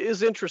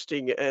is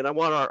interesting, and I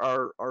want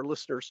our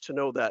listeners to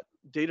know that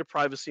data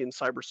privacy and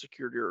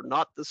cybersecurity are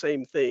not the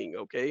same thing.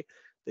 Okay,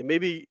 they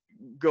maybe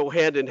go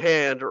hand in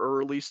hand,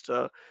 or at least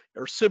are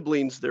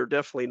siblings. They're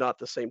definitely not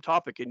the same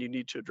topic, and you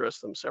need to address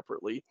them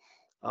separately.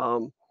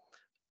 Um,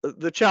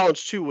 the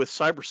challenge too with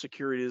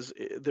cybersecurity is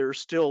there's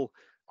still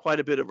quite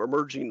a bit of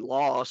emerging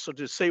law. So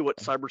to say what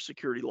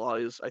cybersecurity law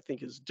is, I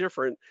think, is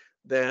different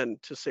than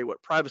to say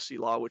what privacy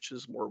law, which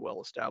is more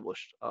well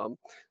established.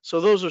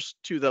 So those are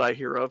two that I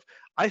hear of.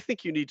 I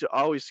think you need to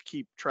always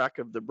keep track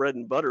of the bread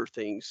and butter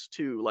things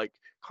too, like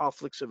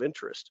conflicts of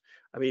interest.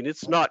 I mean,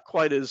 it's not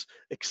quite as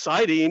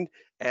exciting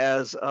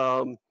as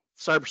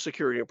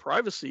cybersecurity and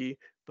privacy,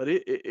 but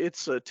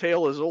it's a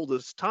tale as old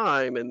as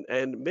time, and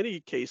in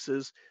many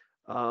cases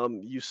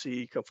you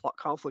see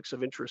conflicts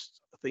of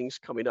interest things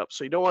coming up.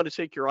 So you don't want to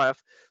take your eye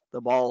off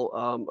the ball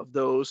of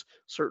those.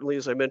 Certainly,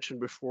 as I mentioned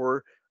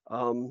before,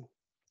 um,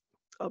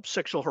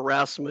 sexual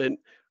harassment,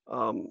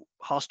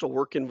 hostile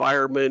work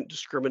environment,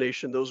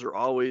 discrimination. Those are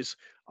always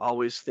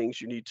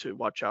things you need to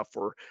watch out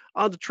for.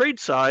 On the trade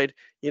side,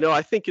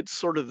 I think it's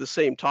sort of the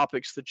same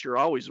topics that you're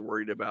always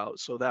worried about.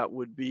 So that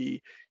would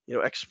be,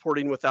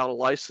 exporting without a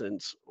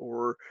license,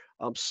 or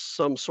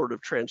some sort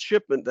of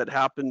transshipment that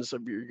happens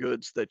of your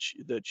goods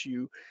that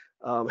you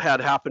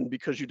had happen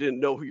because you didn't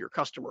know who your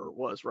customer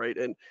was, right?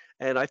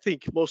 And I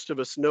think most of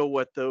us know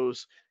what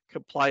those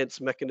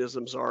compliance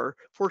mechanisms are.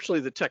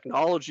 Fortunately, the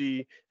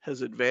technology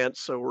has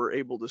advanced, so we're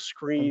able to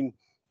screen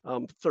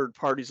third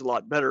parties a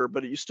lot better,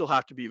 but you still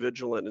have to be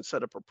vigilant and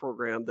set up a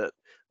program that,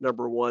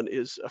 number one,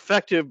 is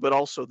effective, but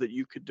also that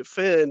you could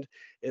defend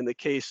in the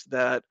case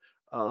that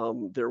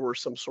there were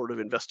some sort of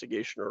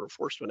investigation or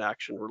enforcement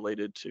action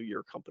related to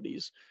your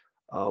company's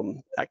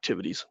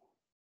activities.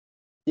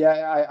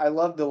 Yeah, I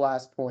love the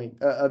last point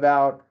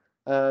about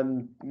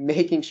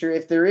making sure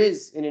if there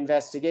is an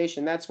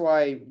investigation. That's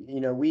why,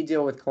 we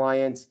deal with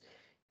clients,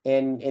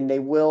 and they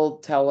will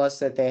tell us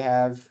that they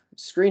have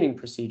screening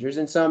procedures,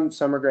 and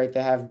some are great.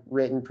 They have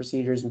written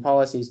procedures and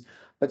policies,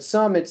 but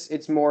some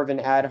it's more of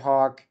an ad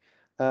hoc.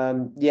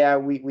 Yeah,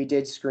 we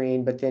did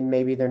screen, but then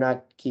maybe they're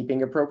not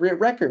keeping appropriate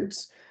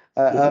records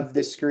Mhm. of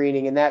the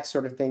screening and that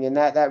sort of thing. And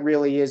that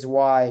really is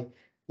why,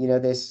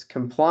 this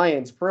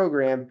compliance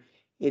program,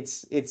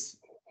 it's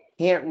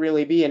can't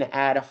really be an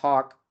ad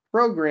hoc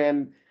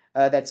program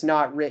that's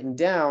not written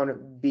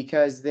down,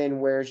 because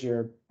then where's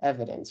your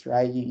evidence,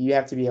 right? You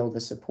have to be able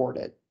to support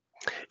it.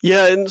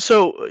 Yeah, and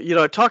so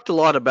I talked a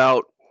lot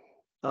about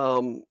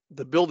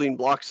the building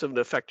blocks of an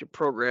effective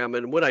program.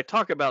 And when I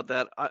talk about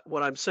that,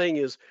 what I'm saying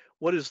is,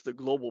 what does the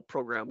global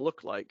program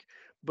look like?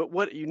 But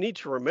what you need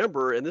to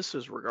remember, and this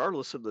is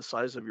regardless of the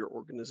size of your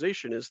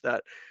organization, is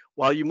that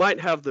while you might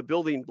have the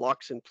building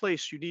blocks in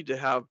place, you need to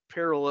have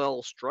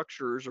parallel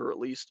structures, or at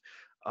least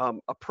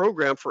a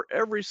program for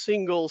every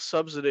single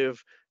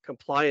substantive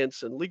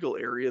compliance and legal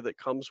area that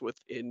comes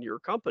within your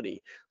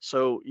company.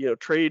 So,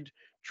 trade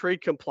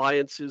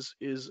compliance is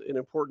an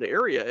important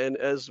area, and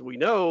as we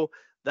know,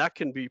 that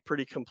can be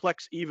pretty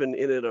complex even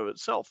in and of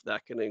itself.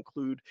 That can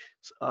include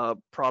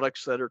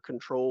products that are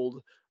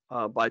controlled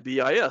by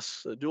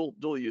BIS,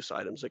 dual use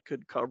items. It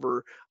could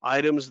cover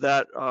items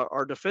that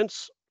are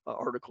defense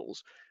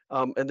articles.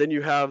 And then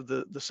you have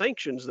the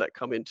sanctions that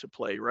come into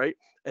play, right?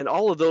 And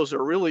all of those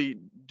are really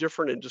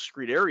different and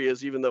discrete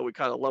areas, even though we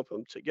kind of lump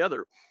them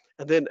together.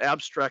 And then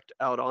abstract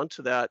out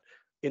onto that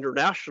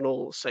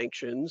international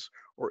sanctions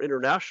or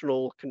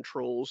international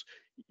controls,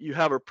 you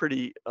have a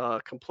pretty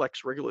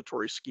complex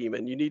regulatory scheme,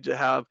 and you need to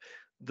have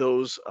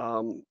those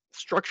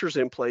structures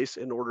in place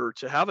in order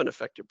to have an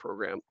effective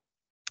program.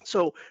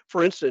 So,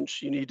 for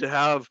instance, you need to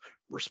have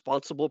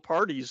responsible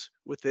parties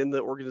within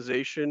the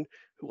organization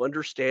who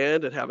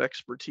understand and have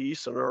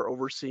expertise and are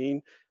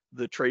overseeing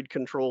the trade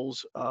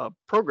controls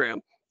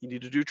program. You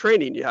need to do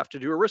training. You have to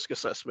do a risk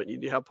assessment. You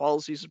need to have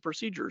policies and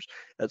procedures.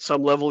 At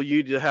some level, you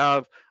need to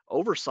have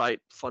oversight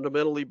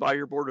fundamentally by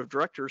your board of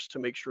directors to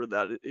make sure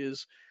that it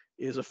is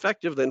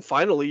effective. Then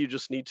finally, you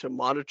just need to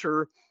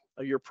monitor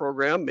your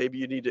program. Maybe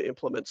you need to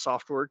implement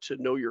software to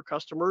know your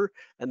customer,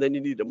 and then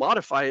you need to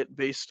modify it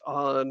based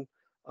on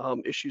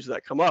issues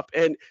that come up.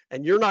 And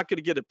you're not going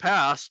to get it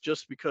passed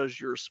just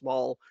because you're a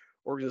small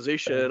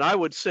organization. Right. And I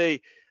would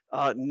say,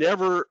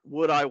 never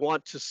would I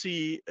want to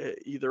see,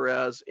 either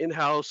as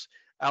in-house,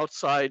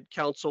 outside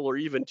counsel, or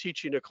even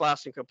teaching a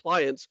class in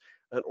compliance,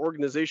 an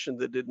organization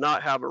that did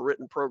not have a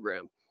written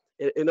program.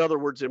 In other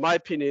words, in my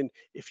opinion,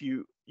 if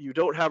you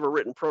don't have a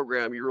written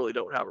program, you really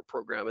don't have a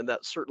program, and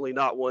that's certainly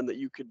not one that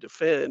you could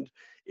defend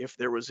if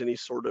there was any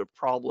sort of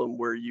problem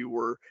where you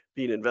were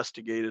being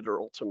investigated or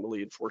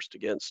ultimately enforced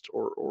against,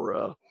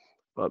 or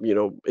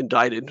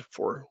indicted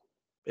for,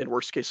 in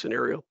worst case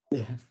scenario.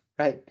 Yeah,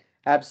 right.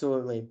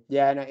 Absolutely.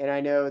 Yeah, and I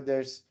know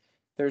there's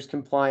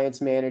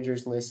compliance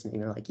managers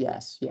listening. Are like,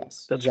 yes,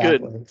 yes, That's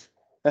good. exactly.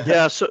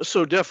 Yeah,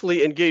 so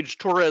definitely engage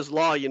Torres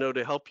Law,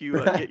 to help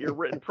you get your Right.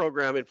 written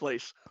program in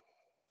place.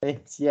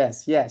 Thanks.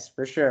 Yes, yes,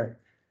 for sure.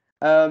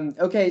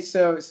 Okay,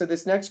 so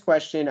this next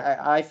question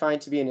I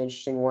find to be an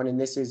interesting one, and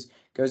this is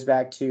goes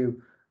back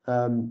to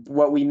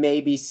what we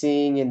may be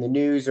seeing in the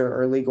news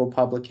or legal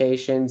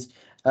publications,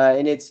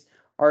 and it's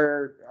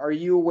are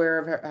you aware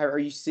of are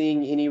you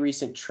seeing any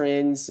recent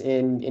trends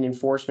in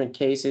enforcement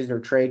cases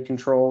or trade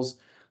controls,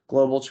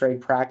 global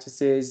trade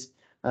practices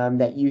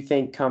that you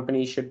think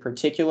companies should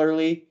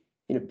particularly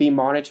be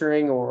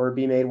monitoring or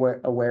be made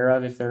aware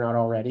of if they're not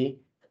already?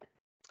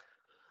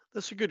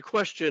 That's a good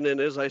question.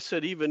 And as I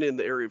said, even in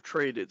the area of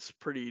trade, it's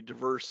pretty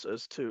diverse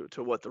as to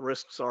what the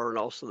risks are and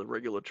also the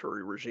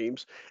regulatory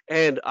regimes.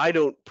 And I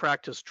don't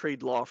practice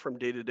trade law from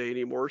day to day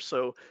anymore,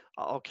 so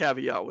I'll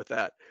caveat with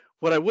that.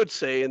 What I would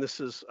say, and this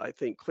is, I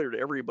think, clear to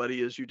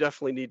everybody, is you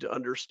definitely need to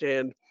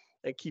understand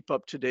and keep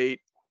up to date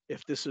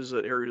if this is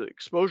an area of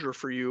exposure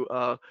for you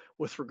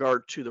with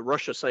regard to the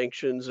Russia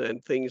sanctions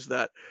and things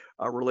that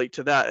relate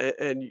to that.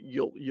 And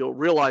you'll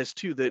realize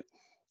too that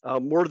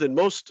more than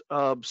most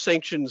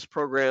sanctions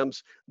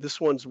programs, this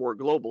one's more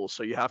global.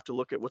 So you have to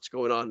look at what's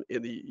going on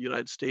in the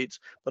United States,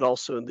 but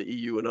also in the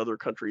EU and other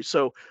countries.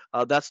 So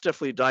that's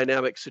definitely a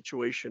dynamic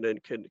situation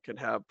and can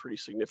have pretty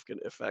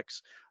significant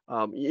effects.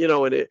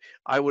 And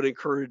I would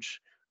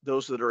encourage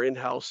those that are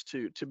in-house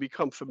to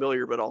become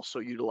familiar, but also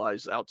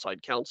utilize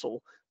outside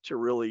counsel to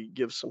really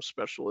give some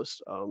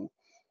specialist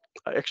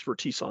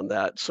expertise on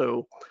that.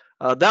 So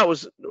that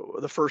was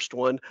the first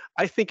one.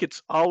 I think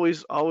it's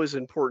always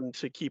important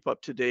to keep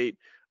up to date,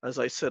 as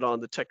I said, on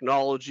the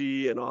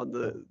technology and on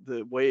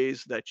the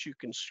ways that you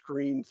can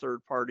screen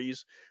third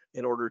parties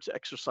in order to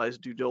exercise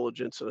due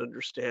diligence and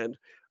understand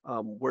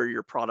where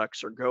your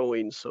products are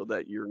going, so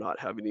that you're not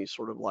having any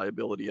sort of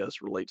liability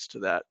as relates to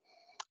that.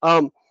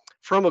 Um,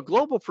 from a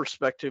global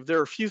perspective, there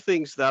are a few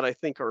things that I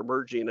think are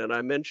emerging, and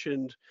I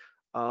mentioned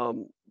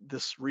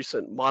this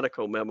recent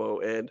Monaco memo,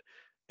 and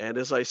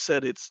as I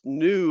said, it's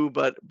new,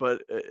 but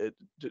it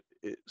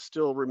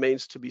still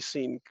remains to be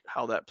seen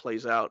how that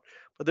plays out.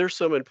 But there's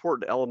some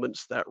important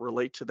elements that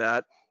relate to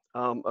that.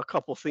 A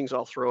couple of things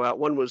I'll throw out.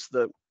 One was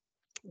the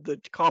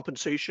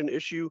compensation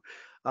issue,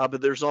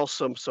 but there's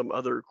also some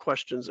other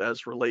questions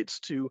as relates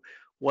to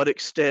what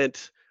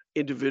extent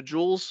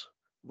individuals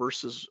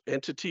versus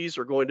entities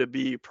are going to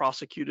be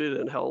prosecuted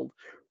and held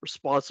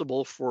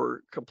responsible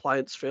for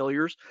compliance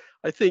failures.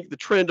 I think the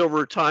trend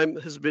over time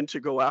has been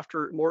to go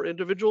after more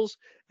individuals,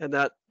 and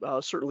that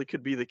certainly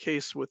could be the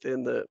case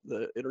within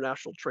the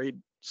international trade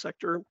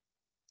sector.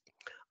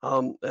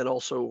 And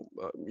also,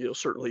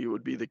 certainly it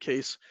would be the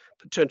case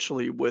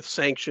potentially with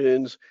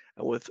sanctions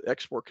and with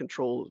export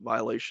control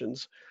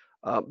violations.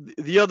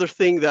 The other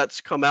thing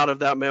that's come out of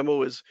that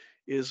memo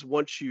is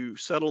once you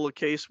settle a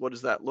case, what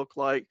does that look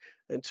like,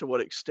 and to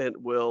what extent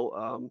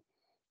will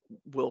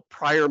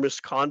prior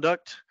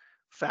misconduct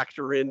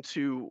factor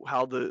into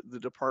how the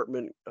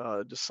department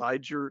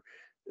decides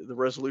the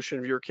resolution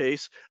of your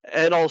case,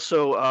 and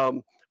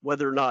also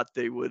whether or not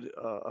they would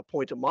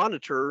appoint a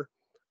monitor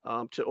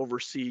to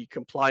oversee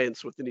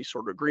compliance with any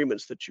sort of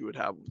agreements that you would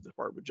have with the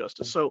Department of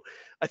Justice. So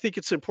I think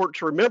it's important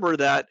to remember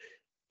that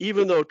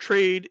even though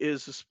trade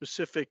is a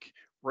specific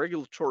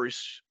regulatory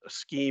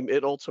scheme,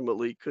 it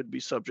ultimately could be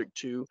subject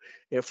to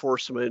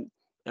enforcement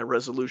and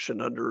resolution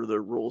under the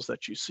rules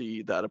that you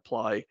see that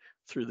apply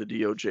through the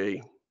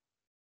DOJ.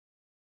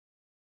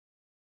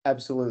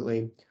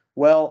 Absolutely.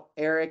 Well,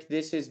 Eric,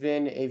 this has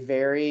been a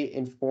very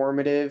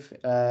informative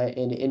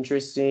and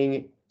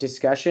interesting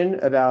discussion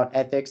about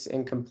ethics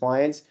and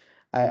compliance.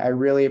 I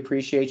really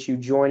appreciate you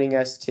joining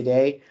us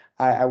today.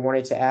 I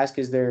wanted to ask,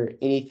 is there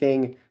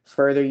anything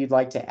further you'd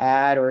like to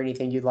add or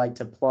anything you'd like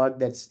to plug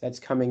that's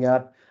coming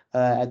up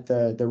at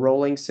the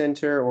Rowling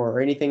Center or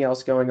anything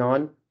else going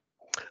on?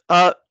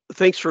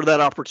 Thanks for that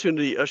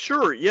opportunity.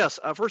 Sure, yes.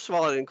 First of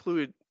all, I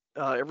include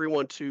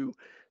everyone to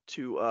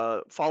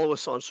follow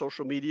us on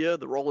social media.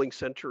 The Rowling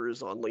Center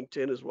is on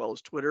LinkedIn as well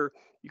as Twitter.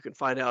 You can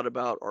find out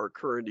about our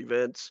current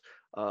events,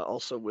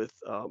 also with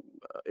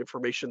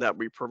information that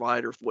we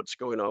provide or what's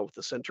going on with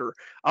the center.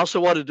 I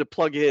also wanted to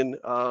plug in,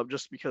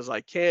 just because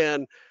I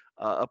can,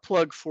 a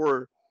plug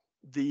for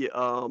the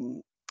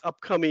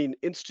upcoming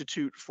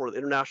Institute for the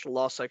International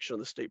Law section of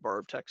the State Bar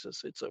of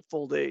Texas. It's a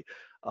full day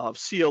of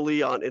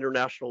CLE on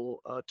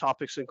international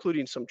topics,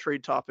 including some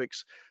trade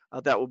topics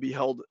that will be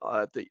held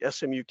at the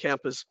SMU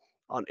campus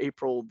on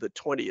April the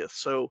 20th.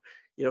 So,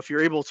 if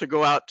you're able to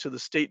go out to the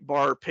State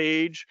Bar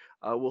page,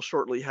 we'll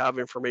shortly have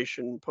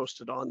information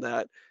posted on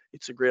that.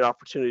 It's a great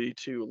opportunity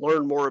to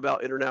learn more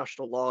about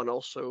international law and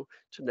also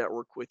to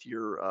network with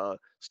your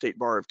State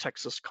Bar of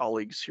Texas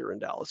colleagues here in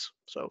Dallas.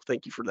 So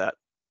thank you for that.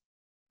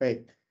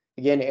 Great.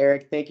 Again,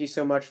 Eric, thank you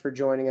so much for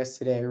joining us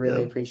today. I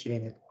really Yeah.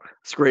 appreciate it.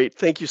 It's great.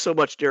 Thank you so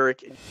much,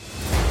 Derrick.